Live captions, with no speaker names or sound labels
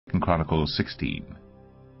2 Chronicles 16.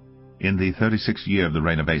 In the 36th year of the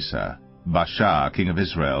reign of Asa, Baasha, king of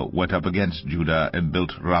Israel, went up against Judah and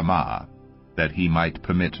built Ramah, that he might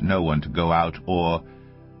permit no one to go out or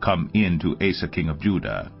come in to Asa king of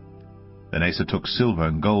Judah. Then Asa took silver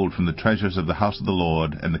and gold from the treasures of the house of the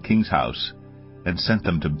Lord and the king's house, and sent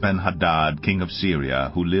them to Ben-Hadad king of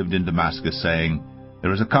Syria, who lived in Damascus, saying,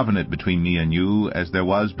 There is a covenant between me and you, as there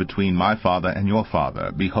was between my father and your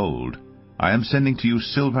father. Behold, I am sending to you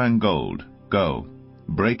silver and gold. Go,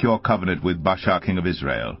 break your covenant with Baasha king of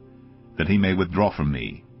Israel, that he may withdraw from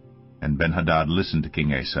me. And Ben-Hadad listened to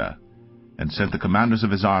King Asa, and sent the commanders of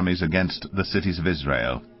his armies against the cities of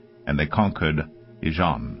Israel, and they conquered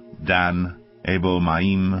Ijon, Dan,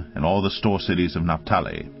 Abel-Maim, and all the store cities of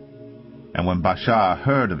Naphtali. And when Baasha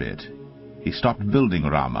heard of it, he stopped building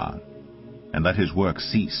Ramah, and let his work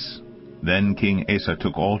cease. Then King Asa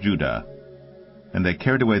took all Judah, and they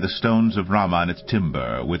carried away the stones of Ramah and its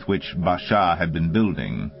timber, with which Baasha had been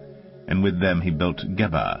building, and with them he built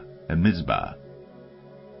Geba and Mizpah.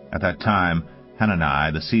 At that time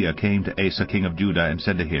Hanani the seer came to Asa king of Judah, and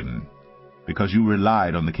said to him, Because you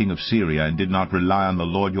relied on the king of Syria, and did not rely on the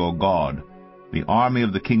Lord your God, the army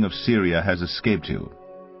of the king of Syria has escaped you.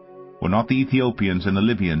 Were not the Ethiopians and the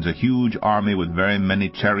Libyans a huge army with very many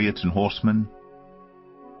chariots and horsemen?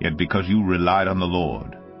 Yet because you relied on the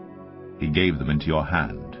Lord, he gave them into your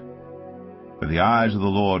hand. For the eyes of the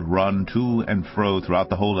Lord run to and fro throughout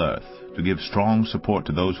the whole earth, to give strong support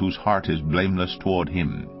to those whose heart is blameless toward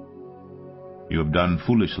him. You have done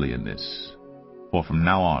foolishly in this, for from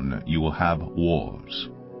now on you will have wars.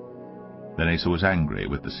 Then Asa was angry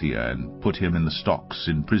with the seer, and put him in the stocks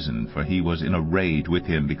in prison, for he was in a rage with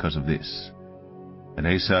him because of this. And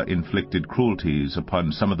Asa inflicted cruelties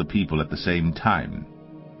upon some of the people at the same time.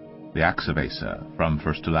 The acts of Asa, from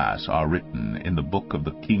first to last, are written in the book of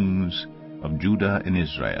the kings of Judah and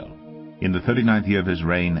Israel. In the 39th year of his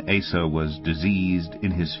reign, Asa was diseased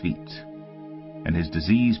in his feet, and his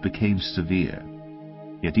disease became severe.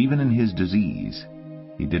 Yet even in his disease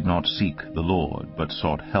he did not seek the Lord, but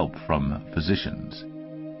sought help from physicians.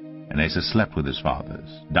 And Asa slept with his fathers,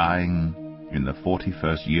 dying in the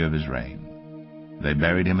 41st year of his reign. They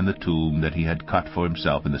buried him in the tomb that he had cut for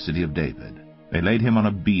himself in the city of David. They laid him on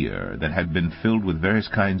a bier that had been filled with various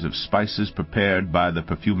kinds of spices prepared by the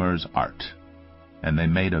perfumer's art, and they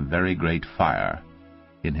made a very great fire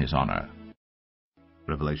in his honor.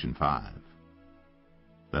 Revelation 5.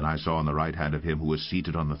 Then I saw on the right hand of him who was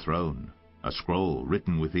seated on the throne a scroll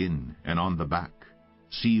written within and on the back,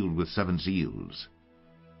 sealed with 7 seals.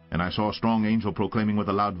 And I saw a strong angel proclaiming with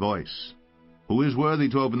a loud voice, Who is worthy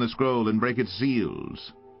to open the scroll and break its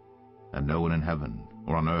seals? And no one in heaven,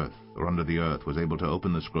 or on earth, or under the earth was able to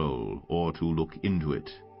open the scroll, or to look into it.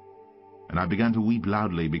 And I began to weep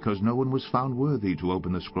loudly, because no one was found worthy to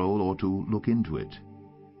open the scroll, or to look into it.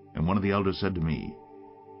 And one of the elders said to me,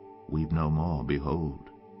 Weep no more, behold,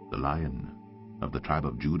 the Lion of the tribe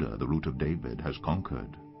of Judah, the root of David, has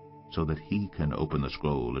conquered, so that he can open the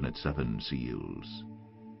scroll and its 7 seals.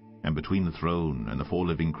 And between the throne and the 4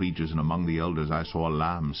 living creatures and among the elders I saw a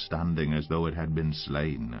lamb standing as though it had been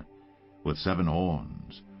slain, with 7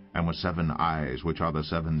 horns, and with 7 eyes, which are the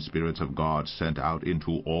 7 spirits of God sent out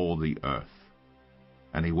into all the earth.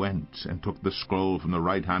 And he went and took the scroll from the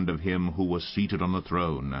right hand of him who was seated on the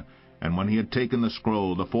throne. And when he had taken the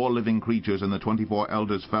scroll, the 4 living creatures and the 24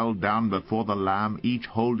 elders fell down before the Lamb, each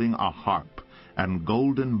holding a harp, and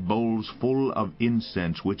golden bowls full of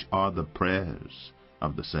incense, which are the prayers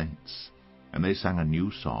of the saints. And they sang a new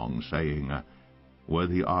song, saying,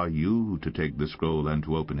 Worthy are you to take the scroll and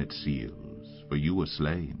to open its seals, for you were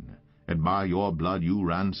slain, and by your blood you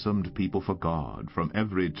ransomed people for God, from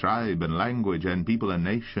every tribe and language and people and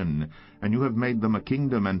nation, and you have made them a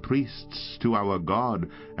kingdom and priests to our God,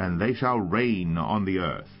 and they shall reign on the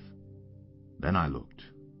earth. Then I looked,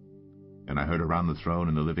 and I heard around the throne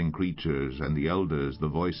and the living creatures and the elders the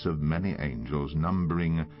voice of many angels,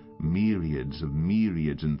 numbering myriads of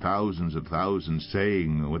myriads and thousands of thousands,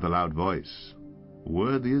 saying with a loud voice,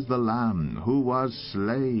 Worthy is the Lamb who was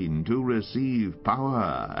slain to receive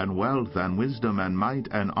power and wealth and wisdom and might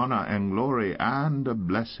and honor and glory and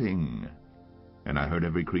blessing. And I heard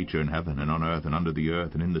every creature in heaven and on earth and under the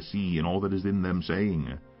earth and in the sea and all that is in them,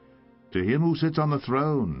 saying, To him who sits on the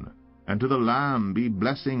throne and to the Lamb be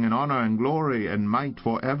blessing and honor and glory and might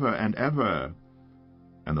forever and ever.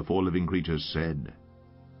 And the 4 living creatures said,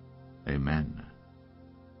 Amen.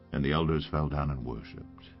 And the elders fell down and worshipped.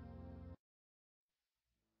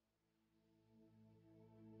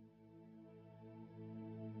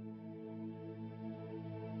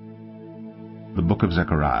 The book of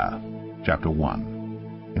Zechariah, chapter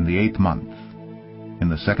 1. In the 8th month, In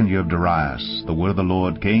the 2nd year of Darius, the word of the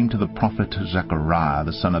Lord came to the prophet Zechariah,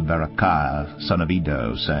 the son of Berechiah, son of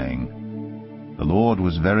Iddo, saying, The Lord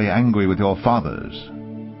was very angry with your fathers.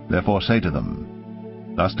 Therefore say to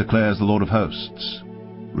them, Thus declares the Lord of hosts,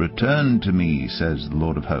 Return to me, says the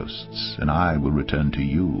Lord of hosts, and I will return to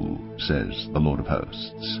you, says the Lord of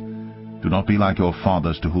hosts. Do not be like your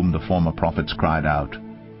fathers, to whom the former prophets cried out,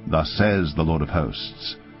 Thus says the Lord of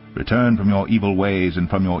hosts, Return from your evil ways and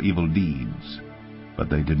from your evil deeds. But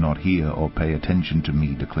they did not hear or pay attention to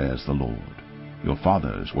me, declares the Lord. Your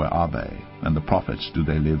fathers, where are they? And the prophets, do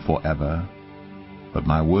they live forever? But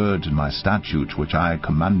my words and my statutes, which I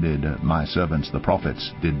commanded my servants the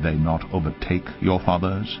prophets, did they not overtake your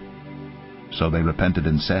fathers? So they repented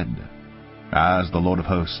and said, As the Lord of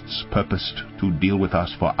hosts purposed to deal with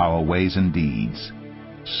us for our ways and deeds,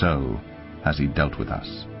 so has he dealt with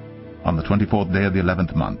us. On the 24th day of the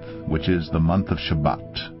 11th month, which is the month of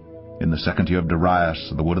Shebat, in the 2nd year of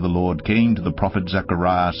Darius, the word of the Lord came to the prophet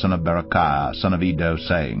Zechariah, son of Berechiah, son of Iddo,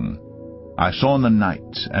 saying, I saw in the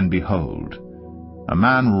night, and behold, a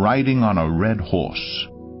man riding on a red horse.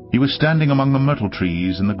 He was standing among the myrtle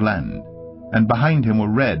trees in the glen, and behind him were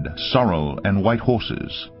red, sorrel, and white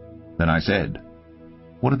horses. Then I said,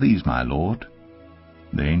 What are these, my lord?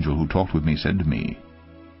 The angel who talked with me said to me,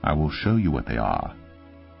 I will show you what they are.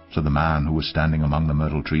 So the man who was standing among the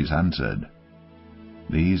myrtle trees answered,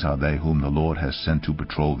 These are they whom the Lord has sent to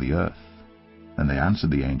patrol the earth. And they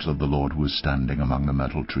answered the angel of the Lord who was standing among the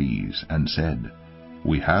myrtle trees, and said,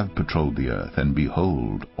 We have patrolled the earth, and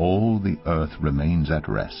behold, all the earth remains at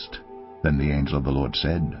rest. Then the angel of the Lord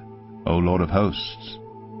said, O Lord of hosts,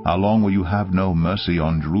 how long will you have no mercy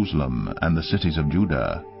on Jerusalem and the cities of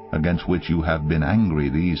Judah, against which you have been angry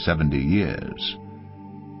these 70 years?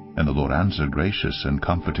 And the Lord answered gracious and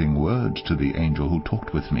comforting words to the angel who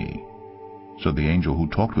talked with me. So the angel who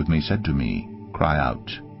talked with me said to me, Cry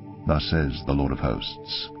out, Thus says the Lord of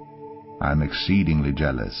hosts, I am exceedingly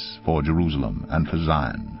jealous for Jerusalem and for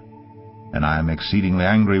Zion, and I am exceedingly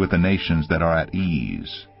angry with the nations that are at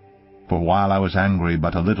ease. For while I was angry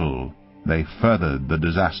but a little, they furthered the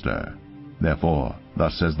disaster. Therefore,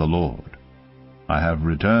 thus says the Lord, I have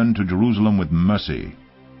returned to Jerusalem with mercy.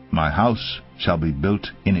 My house shall be built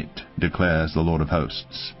in it, declares the Lord of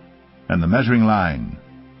hosts, and the measuring line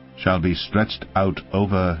shall be stretched out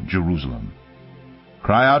over Jerusalem.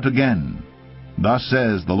 Cry out again, Thus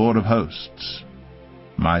says the Lord of hosts,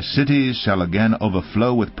 My cities shall again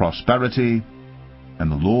overflow with prosperity,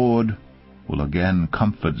 and the Lord will again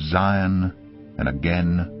comfort Zion, and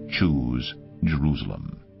again choose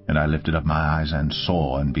Jerusalem. And I lifted up my eyes and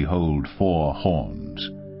saw, and behold, 4 horns.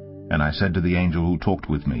 And I said to the angel who talked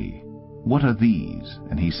with me, What are these?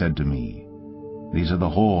 And he said to me, These are the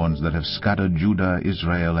horns that have scattered Judah,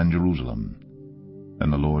 Israel, and Jerusalem.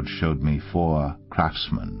 And the Lord showed me 4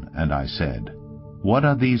 craftsmen, and I said, What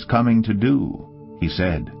are these coming to do? He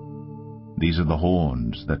said, These are the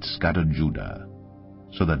horns that scattered Judah,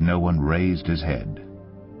 so that no one raised his head.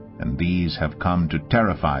 And these have come to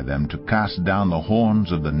terrify them, to cast down the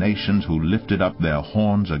horns of the nations who lifted up their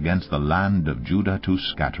horns against the land of Judah to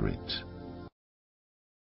scatter it.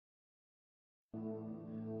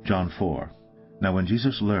 John 4. Now when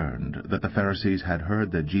Jesus learned that the Pharisees had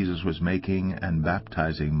heard that Jesus was making and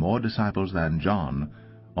baptizing more disciples than John,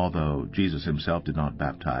 although Jesus himself did not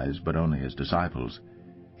baptize, but only his disciples,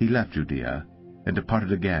 he left Judea, and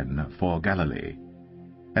departed again for Galilee.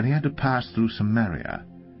 And he had to pass through Samaria.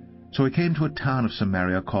 So he came to a town of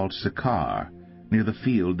Samaria called Sychar, near the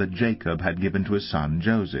field that Jacob had given to his son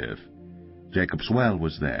Joseph. Jacob's well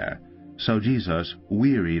was there. So Jesus,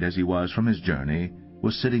 wearied as he was from his journey,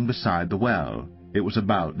 was sitting beside the well. It was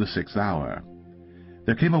about the 6th hour.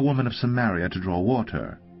 There came a woman of Samaria to draw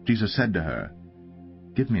water. Jesus said to her,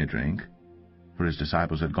 Give me a drink. For his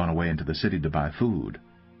disciples had gone away into the city to buy food.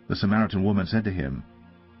 The Samaritan woman said to him,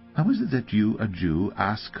 How is it that you, a Jew,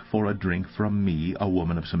 ask for a drink from me, a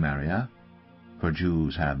woman of Samaria? For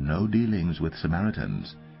Jews have no dealings with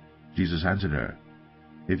Samaritans. Jesus answered her,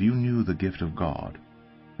 If you knew the gift of God,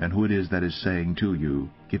 and who it is that is saying to you,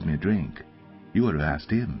 Give me a drink, you would have asked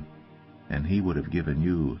him, and he would have given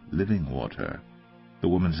you living water. The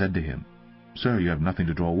woman said to him, Sir, you have nothing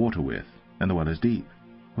to draw water with, and the well is deep.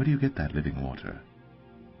 Where do you get that living water?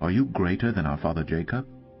 Are you greater than our father Jacob?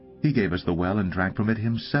 He gave us the well and drank from it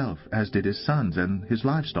himself, as did his sons and his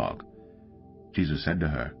livestock. Jesus said to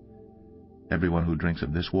her, Everyone who drinks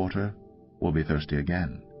of this water will be thirsty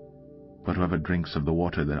again. But whoever drinks of the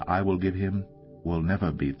water that I will give him will never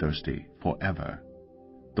be thirsty forever.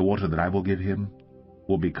 The water that I will give him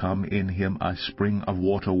will become in him a spring of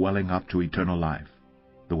water welling up to eternal life.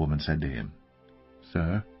 The woman said to him,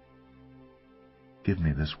 Sir, "Give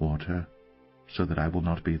me this water, so that I will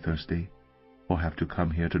not be thirsty, or have to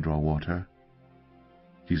come here to draw water."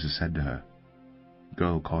 Jesus said to her,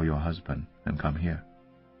 "Go, call your husband, and come here."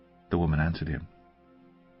 The woman answered him,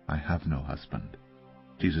 "I have no husband."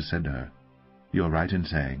 Jesus said to her, "You are right in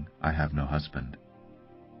saying, 'I have no husband,'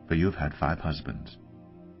 for you have had 5 husbands,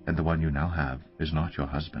 and the one you now have is not your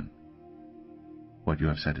husband. What you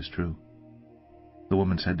have said is true." The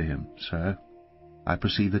woman said to him, "Sir, I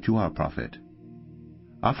perceive that you are a prophet.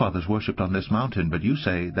 Our fathers worshipped on this mountain, but you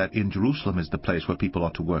say that in Jerusalem is the place where people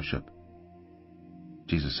ought to worship."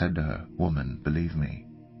 Jesus said to her, "Woman, believe me,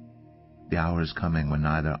 the hour is coming when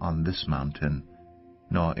neither on this mountain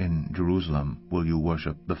nor in Jerusalem will you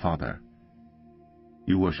worship the Father.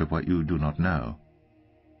 You worship what you do not know.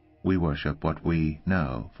 We worship what we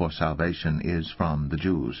know, for salvation is from the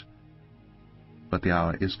Jews. But the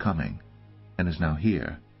hour is coming, and is now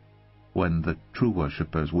here, when the true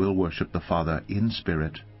worshippers will worship the Father in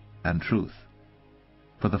spirit and truth.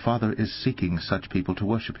 For the Father is seeking such people to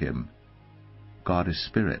worship him. God is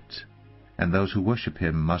spirit, and those who worship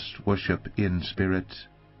him must worship in spirit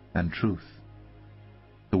and truth."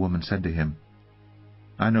 The woman said to him,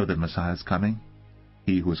 "I know that Messiah is coming,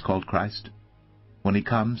 he who is called Christ. When he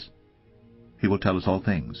comes, he will tell us all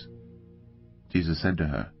things." Jesus said to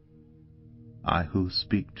her, "I who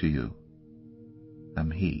speak to you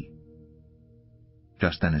am he."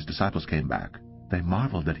 Just then his disciples came back. They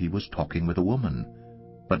marveled that he was talking with a woman.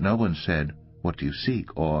 But no one said, "What do you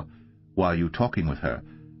seek?" or, "Why are you talking with her?"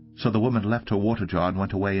 So the woman left her water jar and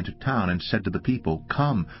went away into town and said to the people,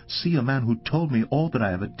 "Come, see a man who told me all that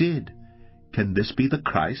I ever did. Can this be the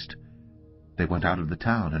Christ?" They went out of the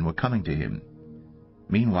town and were coming to him.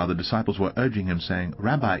 Meanwhile the disciples were urging him, saying,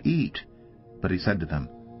 "Rabbi, eat." But he said to them,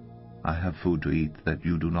 "I have food to eat that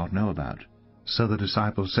you do not know about." So the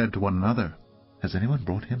disciples said to one another, "Has anyone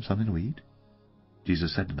brought him something to eat?"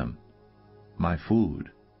 Jesus said to them, "My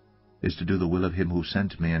food is to do the will of him who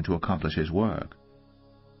sent me and to accomplish his work.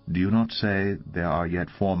 Do you not say, 'There are yet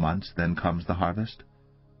 4 months, then comes the harvest'?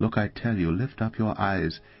 Look, I tell you, lift up your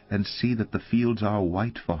eyes and see that the fields are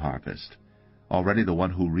white for harvest. Already the one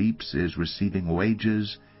who reaps is receiving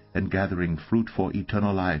wages and gathering fruit for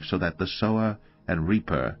eternal life, so that the sower and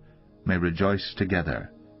reaper may rejoice together.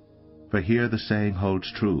 For here the saying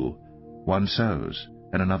holds true, 'One sows,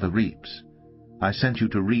 and another reaps.' I sent you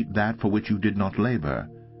to reap that for which you did not labor.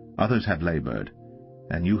 Others have labored,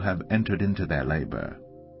 and you have entered into their labor."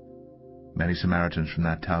 Many Samaritans from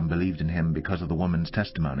that town believed in him because of the woman's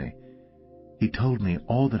testimony. "He told me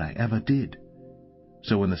all that I ever did."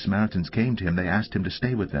 So when the Samaritans came to him, they asked him to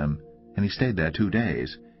stay with them, and he stayed there 2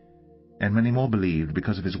 days. And many more believed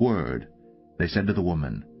because of his word. They said to the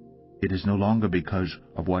woman, "It is no longer because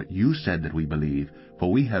of what you said that we believe,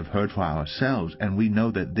 for we have heard for ourselves, and we know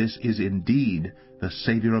that this is indeed the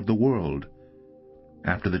Savior of the world."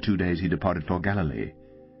 After the 2 days he departed for Galilee.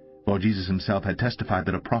 For Jesus himself had testified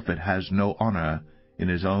that a prophet has no honor in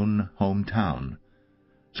his own hometown.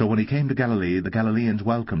 So when he came to Galilee, the Galileans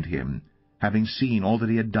welcomed him, having seen all that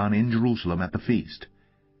he had done in Jerusalem at the feast,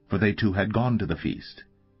 for they too had gone to the feast.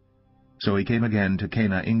 So he came again to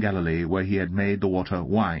Cana in Galilee, where he had made the water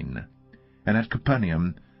wine. And at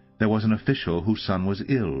Capernaum there was an official whose son was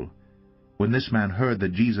ill. When this man heard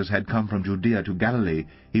that Jesus had come from Judea to Galilee,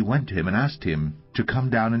 he went to him and asked him to come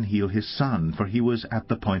down and heal his son, for he was at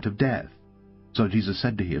the point of death. So Jesus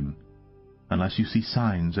said to him, "Unless you see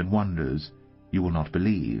signs and wonders, you will not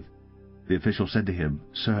believe." The official said to him,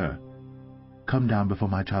 "Sir, come down before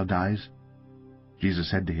my child dies." Jesus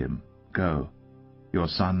said to him, "Go, your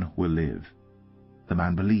son will live." The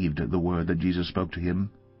man believed the word that Jesus spoke to him,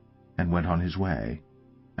 and went on his way.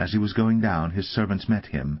 As he was going down, his servants met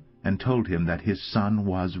him, and told him that his son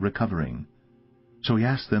was recovering. So he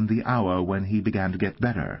asked them the hour when he began to get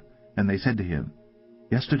better, and they said to him,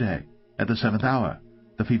 "Yesterday, at the 7th hour,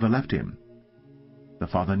 the fever left him." The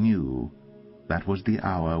father knew that was the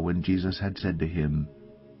hour when Jesus had said to him,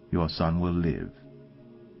 "Your son will live."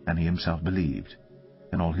 And he himself believed,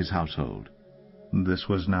 and all his household. This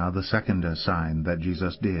was now the 2nd sign that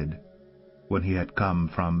Jesus did, when he had come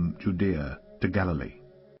from Judea to Galilee.